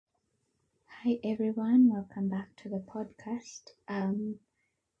Hi everyone, welcome back to the podcast.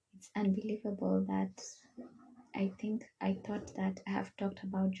 It's unbelievable that I thought that I have talked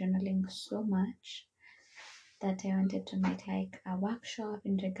about journaling so much that I wanted to make like a workshop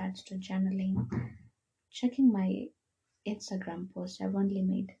in regards to journaling. Checking my Instagram post, I've only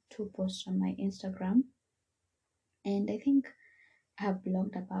made 2 posts on my Instagram, and I think I have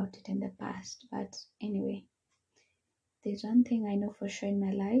blogged about it in the past. But anyway, there's one thing I know for sure in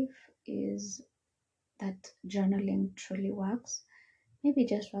my life is that journaling truly works. Maybe it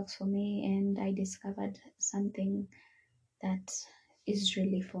just works for me, and I discovered something that is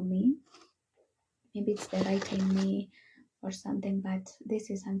really for me. Maybe it's the right in me or something, but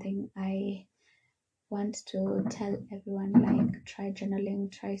this is something I want to tell everyone, like try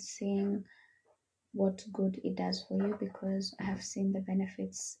journaling, try seeing what good it does for you, because I have seen the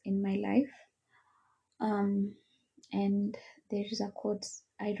benefits in my life. um and there is a quote.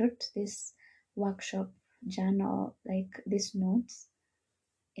 I wrote this workshop journal, like these notes,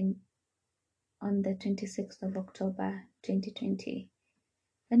 in on the 26th of October 2020.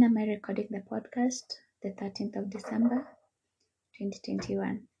 When am I recording the podcast? The 13th of December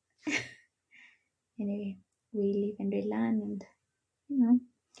 2021. Anyway, we live and we learn, and you know,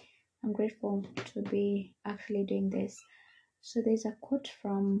 I'm grateful to be actually doing this. So there's a quote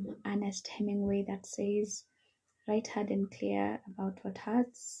from Ernest Hemingway that says, "Write hard and clear about what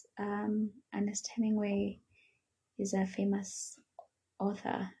hurts." Ernest Hemingway is a famous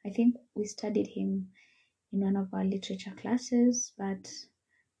author. I think we studied him in one of our literature classes, but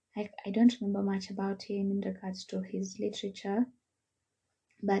I don't remember much about him in regards to his literature.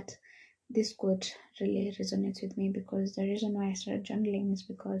 But this quote really resonates with me, because the reason why I started journaling is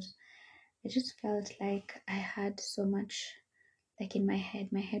because I just felt like I had so much, like in my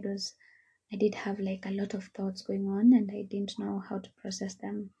head. My head was, I did have like a lot of thoughts going on, and I didn't know how to process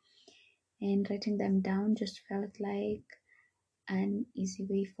them. And writing them down just felt like an easy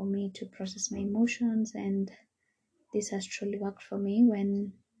way for me to process my emotions. And this has truly worked for me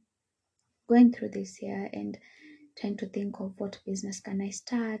when going through this year and trying to think of what business can I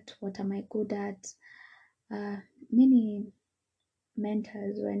start, what am I good at. Uh, Many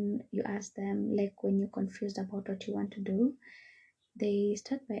mentors, when you ask them, like when you're confused about what you want to do, they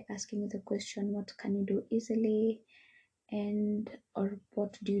start by asking you the question, what can you do easily, and or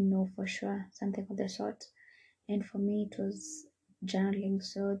what do you know for sure, something of the sort. And for me, it was journaling.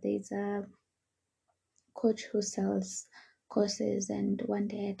 So there's a coach who sells courses, and one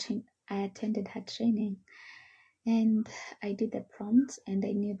day I attended her training, and I did the prompts, and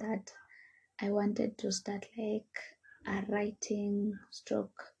I knew that I wanted to start like a writing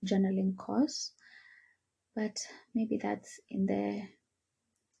stroke journaling course, but maybe that's in the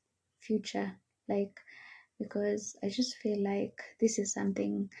future. Like, because I just feel like this is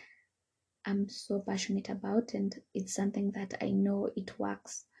something I'm so passionate about, and it's something that I know it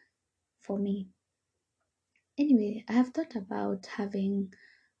works for me. Anyway, I have thought about having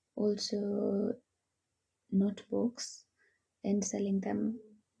also notebooks and selling them,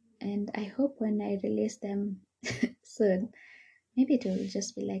 and I hope when I release them soon, maybe it will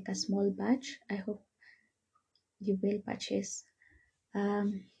just be like a small batch. I hope you will purchase.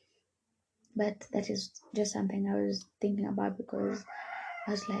 Um, but that is just something I was thinking about, because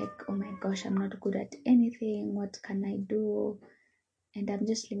I was like, oh my gosh, I'm not good at anything. What can I do? And I'm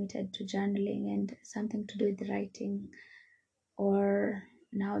just limited to journaling and something to do with writing, or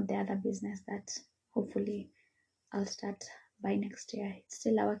now the other business that hopefully I'll start by next year. It's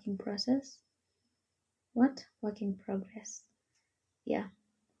still a work in process. What? Work in progress. Yeah.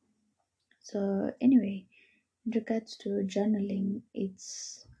 So, anyway, in regards to journaling,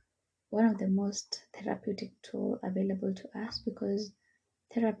 it's one of the most therapeutic tool available to us, because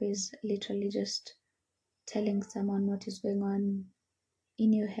therapy is literally just telling someone what is going on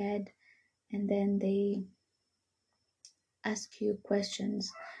in your head, and then they ask you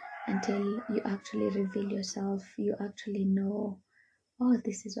questions until you actually reveal yourself. You actually know, oh,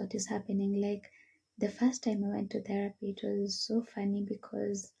 this is what is happening. Like the first time I went to therapy, it was so funny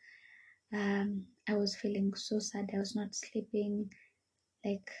because I was feeling so sad. I was not sleeping.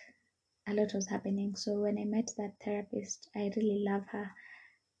 Like a lot was happening. So when I met that therapist, I really love her,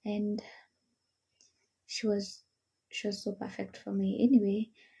 and she was she was so perfect for me. Anyway,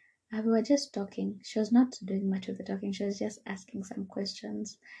 we were just talking. She was not doing much of the talking. She was just asking some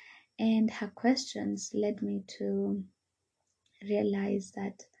questions, and her questions led me to realize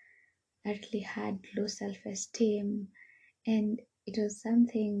that I really had low self-esteem, and it was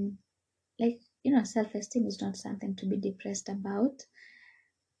something like, self-esteem is not something to be depressed about,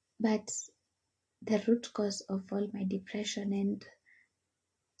 but the root cause of all my depression and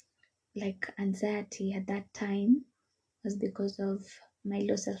like anxiety at that time was because of my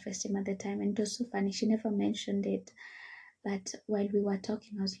low self-esteem at the time. And it was so funny, she never mentioned it, but while we were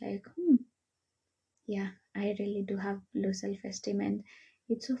talking I was like, yeah, I really do have low self-esteem. And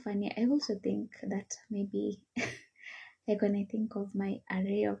it's so funny, I also think that maybe like when I think of my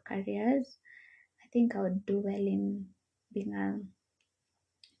array of careers, I think I would do well in being a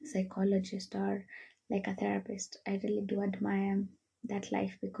psychologist or like a therapist. I really do admire that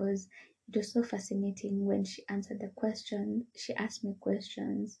life because it was so fascinating when she answered the question. She asked me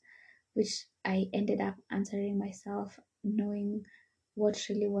questions which I ended up answering myself, knowing what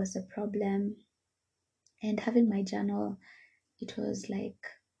really was the problem. And having my journal, it was like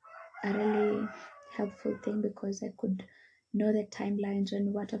a really helpful thing because I could know the timelines when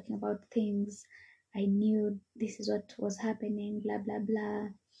we were talking about things. I knew this is what was happening, blah blah blah,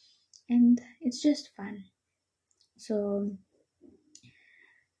 and it's just fun. So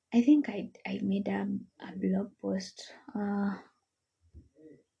I think I made a blog post.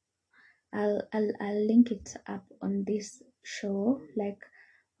 I'll link it up on this show, like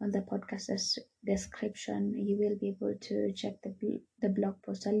on the podcast description. You will be able to check the blog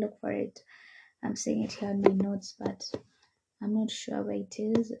post. I'll look for it. I'm seeing it here on my notes, but I'm not sure where it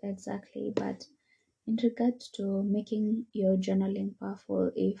is exactly. But in regards to making your journaling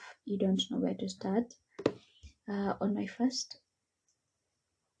powerful, if you don't know where to start, on my first,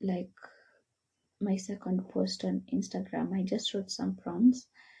 like my second post on Instagram, I just wrote some prompts.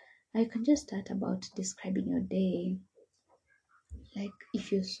 I can just start about describing your day. Like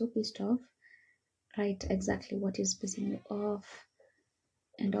if you're so pissed off, write exactly what is pissing you off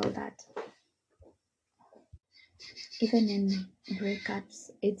and all that. Even in breakups,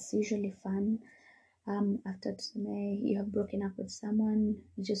 it's usually fun. After you have broken up with someone,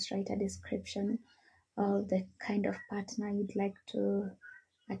 you just write a description of the kind of partner you'd like to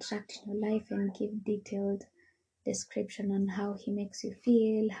attract in your life and give detailed description on how he makes you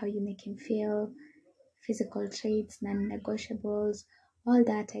feel, how you make him feel, physical traits, non-negotiables, all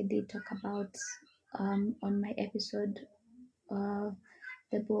that I did talk about on my episode, uh,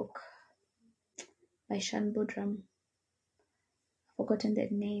 the book by Shan Budram. Forgotten the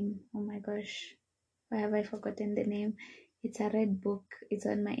name. Oh my gosh, why have I forgotten the name? It's a red book. It's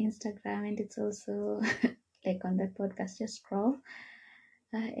on my Instagram and it's also like on that podcast. Just scroll.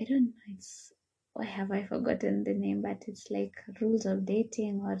 I don't know. It's why have I forgotten the name? But it's like rules of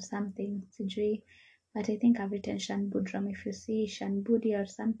dating or something. Sijui. But I think I've written Shan Budram. If you see Shan Budi or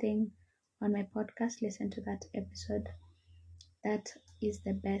something on my podcast, listen to that episode. That is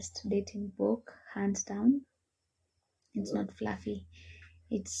the best dating book, hands down. It's not fluffy.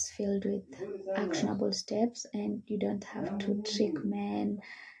 It's filled with actionable steps, and you don't have to trick men.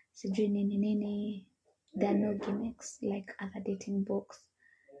 Sijui nini nini. There are no gimmicks like other dating books.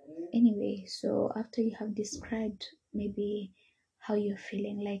 Anyway, so after you have described maybe how you're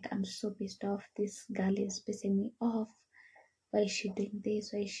feeling, like I'm so pissed off, this girl is pissing me off. Why is she doing this?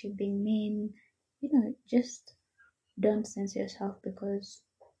 Why is she being mean? Just don't censor yourself because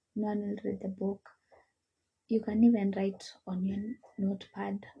no one will read the book. You can even write on your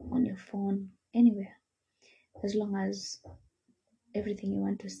notepad, on your phone, anywhere, as long as everything you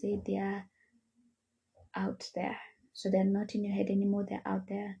want to say, they are out there. So they're not in your head anymore, they're out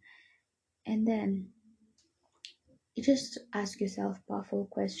there. And then you just ask yourself powerful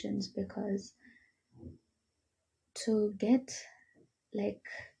questions because to get like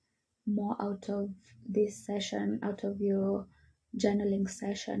more out of this session, out of your journaling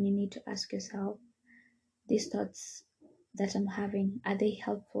session, you need to ask yourself these thoughts that I'm having, are they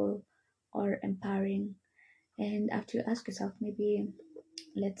helpful or empowering? And after you ask yourself, maybe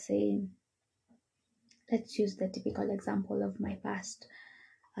let's say, let's use the typical example of my past.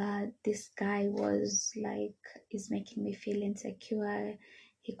 This guy was like, is making me feel insecure.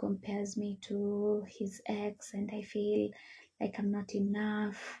 He compares me to his ex, and I feel like I'm not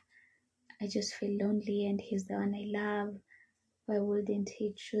enough. I just feel lonely, and he's the one I love. Why wouldn't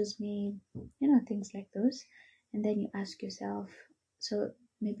he choose me? Things like those. And then you ask yourself, so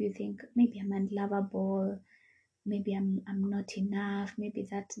maybe you think, maybe I'm unlovable, maybe I'm not enough, maybe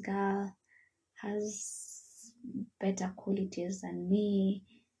that girl has better qualities than me.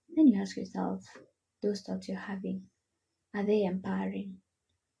 Then you ask yourself, those thoughts you're having, are they empowering?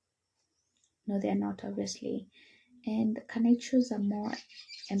 No, they're not, obviously. And can I choose a more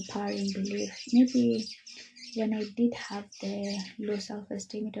empowering belief? Maybe when I did have the low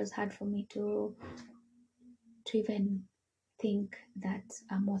self-esteem, it was hard for me to even think that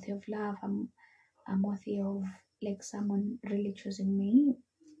I'm worthy of love. I'm worthy of like someone really choosing me.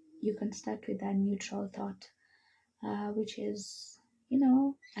 You can start with a neutral thought, which is,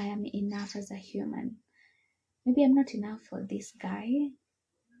 I am I'm enough as a human. Maybe I'm not enough for this guy,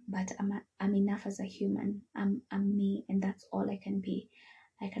 but I'm enough as a human. I'm me, and that's all I can be.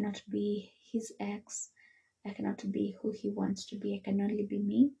 I cannot be his ex. I cannot be who he wants to be. I can only be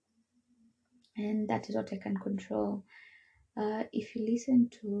me, and that is what I can control. If you listen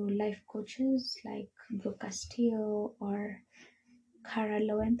to life coaches like Brooke Castillo or Cara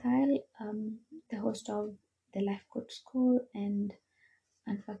Lowenthal, the host of the Life Coach School and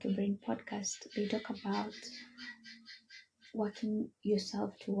Unfuck Your Brain podcast, they talk about working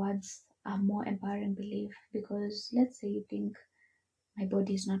yourself towards a more empowering belief. Because let's say you think my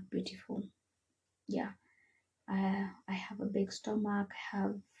body is not beautiful. Yeah, I have a big stomach, I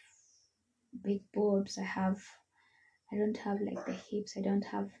have big boobs, I don't have like the hips, I don't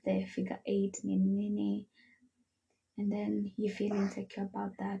have the figure eight, nini, and then you feel insecure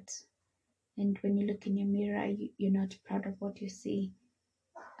about that. And when you look in your mirror, you're not proud of what you see.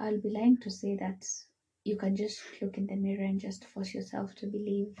 I'll be lying to say that you can just look in the mirror and just force yourself to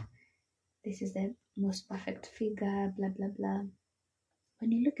believe this is the most perfect figure, blah, blah, blah.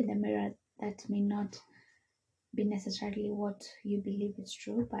 When you look in the mirror, that may not be necessarily what you believe is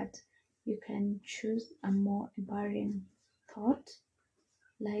true, but you can choose a more empowering thought.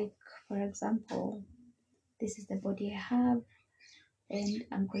 Like, for example, this is the body I have, and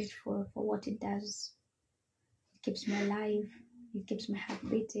I'm grateful for what it does. It keeps me alive, it keeps my heart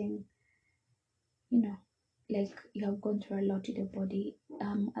beating. You know, like you have gone through a lot with your body.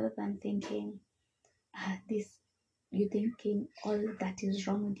 Other than thinking, this, you thinking all that is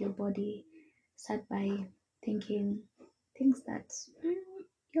wrong with your body, start by thinking things that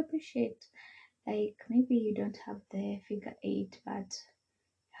you appreciate. Like maybe you don't have the figure eight, but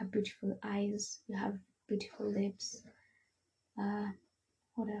you have beautiful eyes, you have beautiful lips.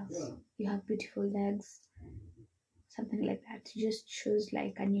 What else? You have beautiful legs, something like that. You just choose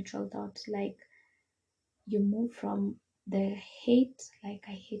like a neutral thought, like you move from the hate, like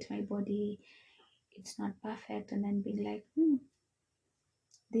I hate my body, it's not perfect, and then being like,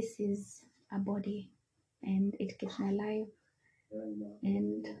 this is a body and it keeps me alive,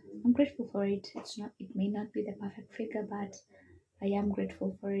 and I'm grateful for it. It's not, it may not be the perfect figure, but I am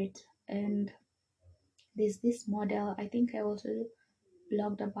grateful for it. And there's this model, I think I also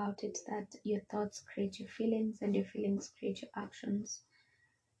blogged about it, that your thoughts create your feelings and your feelings create your actions.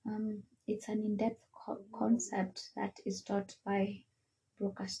 It's an in-depth concept that is taught by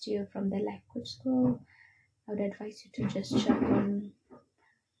Brooke Castillo from the Life Coach School. I would advise you to just check on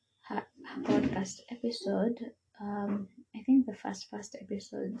her podcast episode. I think the first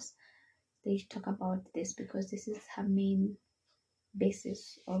episodes they talk about this because this is her main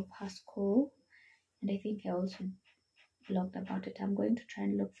basis of her school, and I think I also blogged about it. I'm going to try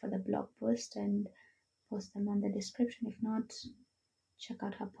and look for the blog post and post them on the description. If not, check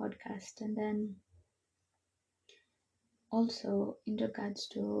out her podcast. And then also in regards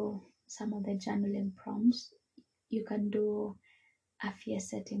to some of the journaling prompts, you can do a fear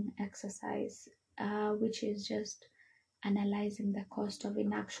setting exercise, which is just analyzing the cost of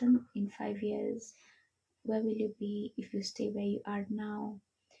inaction in 5 years. Where will you be if you stay where you are now?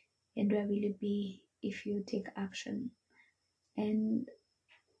 And where will you be if you take action? And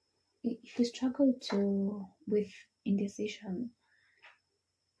if you struggle to with indecision,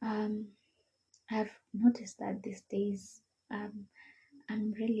 um, I've noticed that these days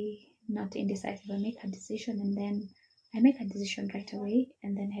I'm really not indecisive. I make a decision and then I make a decision right away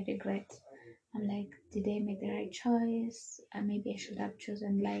and then I regret. I'm like, did I make the right choice? Maybe I should have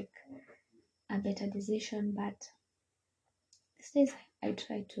chosen like a better decision. But these days I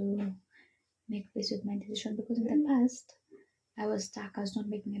try to make peace with my decision, because in the past I was stuck. I was not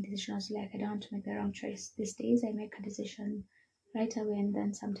making a decision. I was like, I don't want to make the wrong choice. These days I make a decision right away and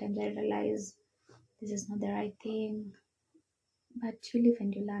then sometimes I realize this is not the right thing. But you live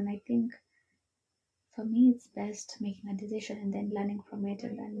and you learn. I think for me it's best making a decision and then learning from it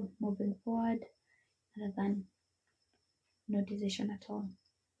and then moving forward, rather than no decision at all.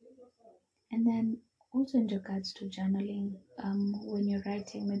 And then also in regards to journaling, when you're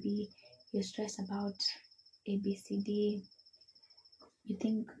writing, maybe you're stressed about ABCD, you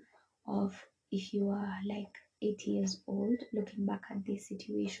think of if you are like 80 years old looking back at this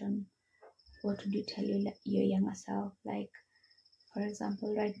situation, what would you tell your younger self? Like, for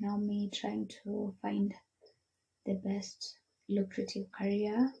example, right now, me trying to find the best lucrative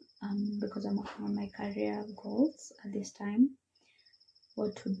career, because I'm working on my career goals at this time.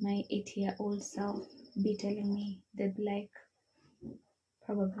 What would my 80-year-old self be telling me? They'd be like,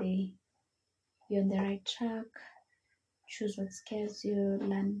 probably you're on the right track, choose what scares you,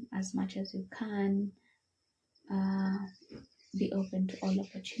 learn as much as you can, uh, be open to all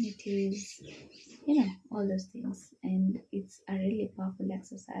opportunities, all those things. And it's a really powerful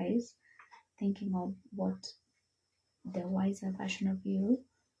exercise, thinking of what the wiser version of you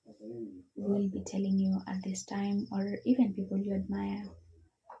will be telling you at this time, or even people you admire,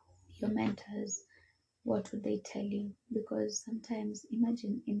 your mentors, what would they tell you? Because sometimes,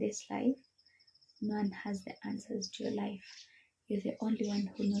 imagine in this life, no one has the answers to your life. You're the only one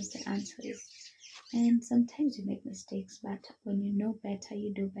who knows the answers. And sometimes you make mistakes, but when you know better,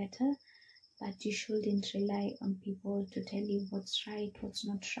 you do better. But you shouldn't rely on people to tell you what's right, what's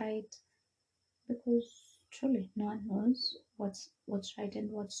not right, because truly no one knows what's right and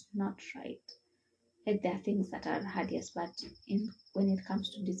what's not right. Like there are things that are hard, yes, but in when it comes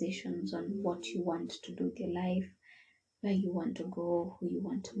to decisions on what you want to do with your life, where you want to go, who you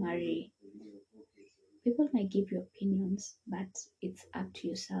want to marry, people might give you opinions, but it's up to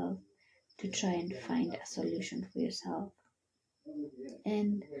yourself to try and find a solution for yourself.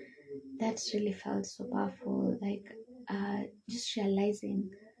 And that's really felt so powerful. Like just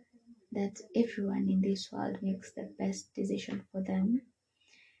realizing that everyone in this world makes the best decision for them,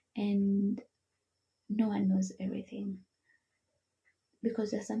 and no one knows everything.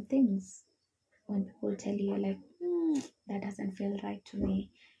 Because there's some things when people tell you, like, that doesn't feel right to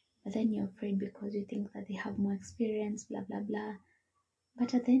me, but then you're afraid because you think that they have more experience, blah blah blah.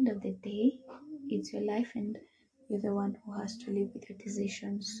 But at the end of the day, it's your life, and you're the one who has to live with your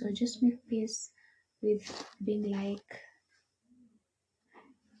decisions. So just make peace with being like,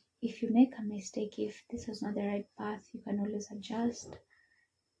 if you make a mistake, if this is not the right path, you can always adjust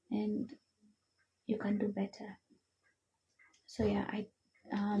and you can do better. So yeah, I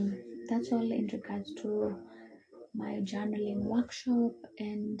that's all in regards to my journaling workshop,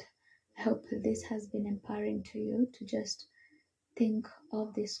 and I hope this has been empowering to you to just think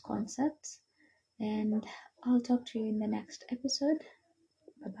of these concepts. And I'll talk to you in the next episode.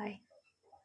 Bye bye.